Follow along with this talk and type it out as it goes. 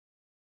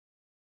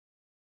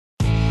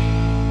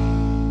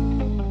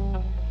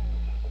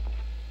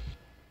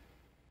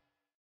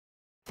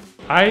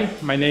Hi,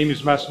 my name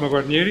is Massimo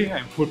Guarnieri.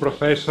 I'm full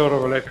professor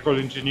of electrical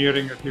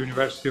engineering at the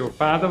University of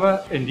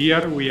Padova, and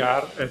here we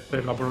are at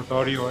the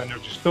Laboratory of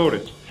Energy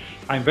Storage.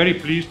 I'm very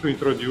pleased to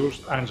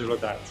introduce Angelo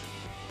Dazzi.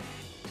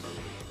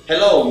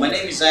 Hello, my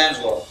name is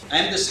Angelo.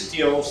 I'm the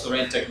CTO of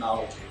StorEn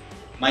Technologies.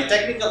 My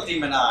technical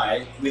team and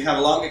I, we have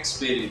long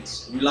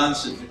experience. We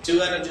launched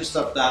 2 energy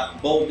startups,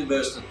 both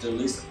diverse to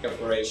listed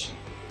corporation.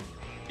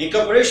 In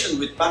cooperation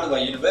with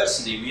Padova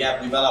University, we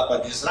have developed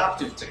a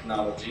disruptive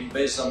technology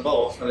based on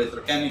both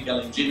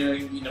electrochemical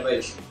engineering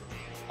innovation,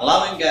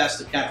 allowing us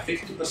to cut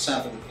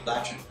 50% of the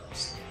production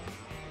cost.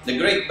 The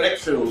great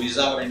breakthrough is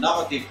our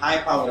innovative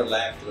high-power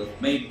electrode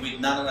made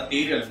with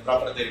nanomaterial and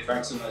proprietary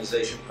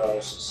fractionalization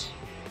process.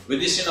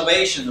 With this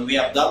innovation, we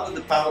have doubled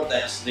the power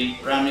density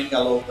running at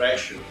low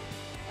pressure.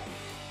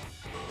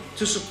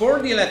 To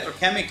support the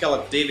electrochemical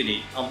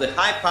activity of the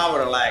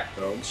high-power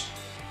electrodes,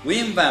 we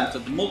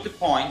invented the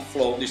multi-point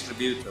flow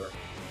distributor.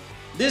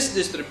 This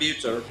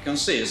distributor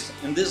consists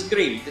in this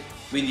grid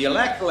with the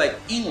electrolyte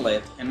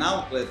inlet and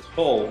outlet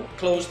hole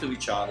close to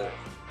each other.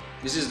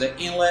 This is the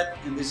inlet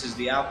and this is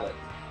the outlet.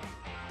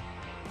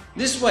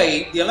 This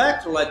way, the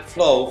electrolyte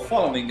flow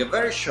following a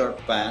very short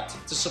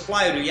path to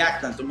supply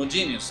reactant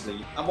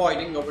homogeneously,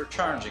 avoiding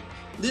overcharging.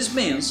 This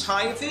means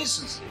high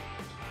efficiency.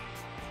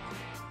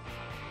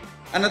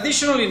 An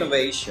additional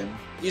innovation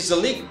is a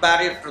leak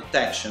barrier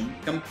protection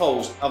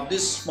composed of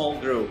this small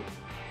groove.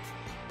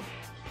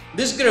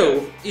 This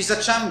groove is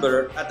a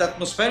chamber at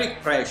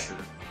atmospheric pressure,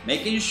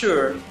 making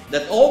sure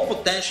that all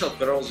potential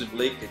corrosive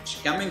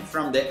leakage coming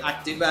from the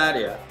active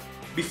area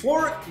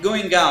before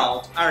going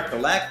out are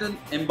collected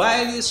and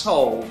by this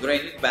hole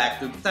drained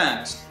back to the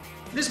tanks.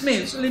 This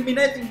means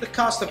eliminating the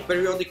cost of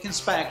periodic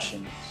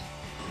inspections.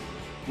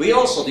 We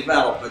also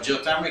developed a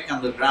geothermic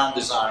underground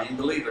design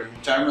delivering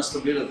thermal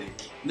stability.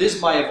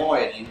 This by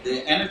avoiding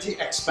the energy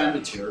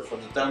expenditure for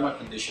the thermal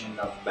conditioning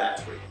of the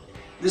battery.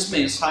 This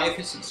means high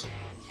efficiency.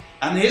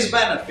 And his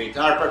benefits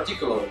are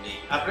particularly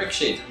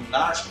appreciated in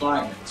large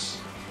climates.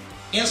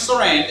 In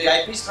StorEn, the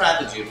IP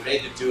strategy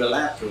related to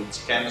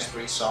electrodes,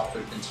 chemistry,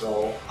 software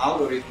control,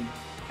 algorithm,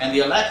 and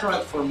the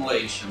electrolyte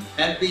formulation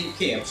have been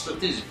kept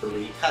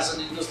strategically as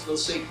an industrial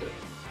secret.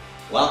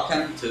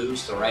 Welcome to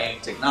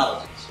StorEn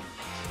Technologies.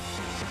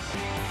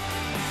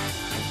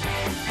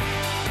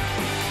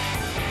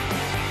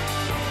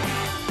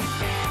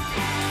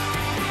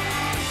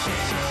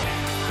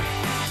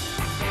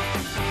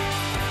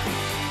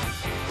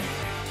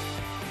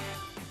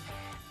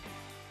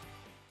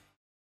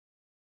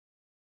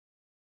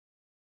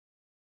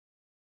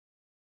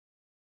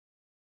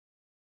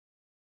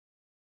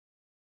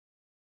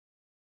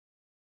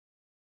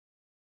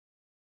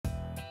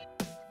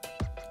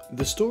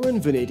 The StorEn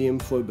Vanadium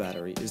flow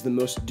battery is the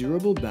most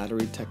durable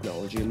battery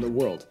technology in the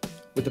world,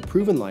 with a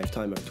proven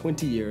lifetime of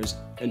 20 years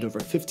and over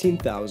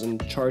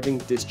 15,000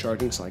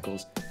 charging-discharging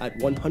cycles at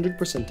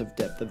 100% of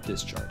depth of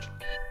discharge.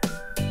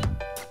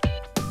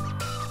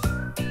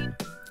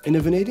 In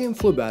a vanadium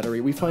flow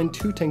battery, we find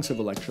 2 tanks of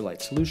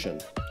electrolyte solution,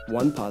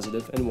 one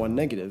positive and one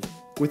negative,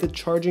 with a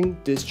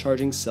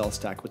charging-discharging cell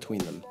stack between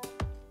them.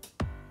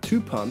 2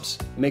 pumps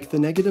make the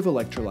negative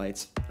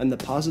electrolytes and the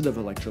positive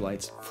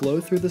electrolytes flow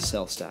through the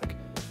cell stack,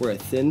 where a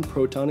thin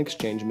proton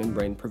exchange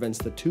membrane prevents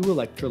the 2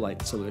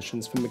 electrolyte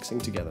solutions from mixing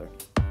together.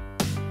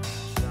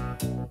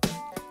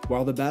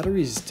 While the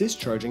battery is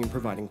discharging and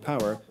providing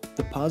power,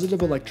 the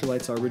positive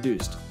electrolytes are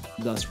reduced,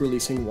 thus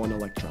releasing 1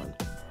 electron.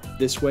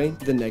 This way,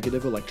 the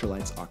negative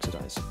electrolytes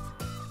oxidize.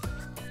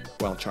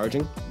 While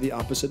charging, the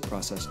opposite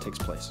process takes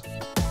place.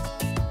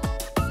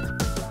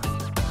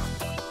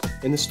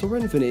 In the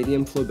StorEn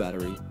Vanadium flow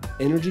battery,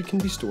 energy can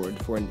be stored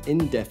for an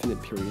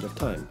indefinite period of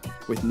time,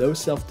 with no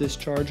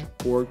self-discharge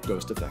or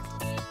ghost effect.